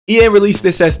EA released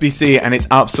this SBC and it's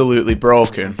absolutely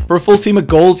broken. For a full team of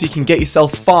golds, you can get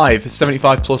yourself 5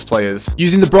 75 plus players.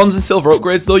 Using the bronze and silver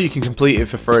upgrades though, you can complete it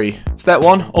for free. Step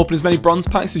 1, open as many bronze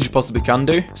packs as you possibly can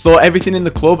do. Store everything in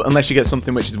the club unless you get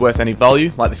something which is worth any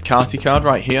value, like this Carty card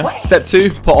right here. Step 2,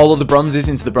 put all of the bronzes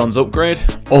into the bronze upgrade.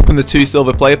 Open the 2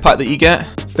 silver player pack that you get.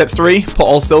 Step 3, put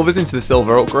all silvers into the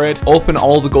silver upgrade. Open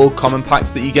all the gold common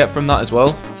packs that you get from that as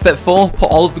well. Step 4, put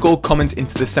all of the gold commons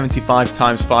into the 75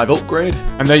 times 5 upgrade.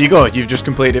 And there you go, you've just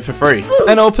completed it for free.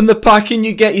 Then open the pack and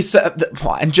you get your set up.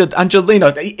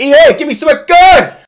 Angelino, EA, give me some good!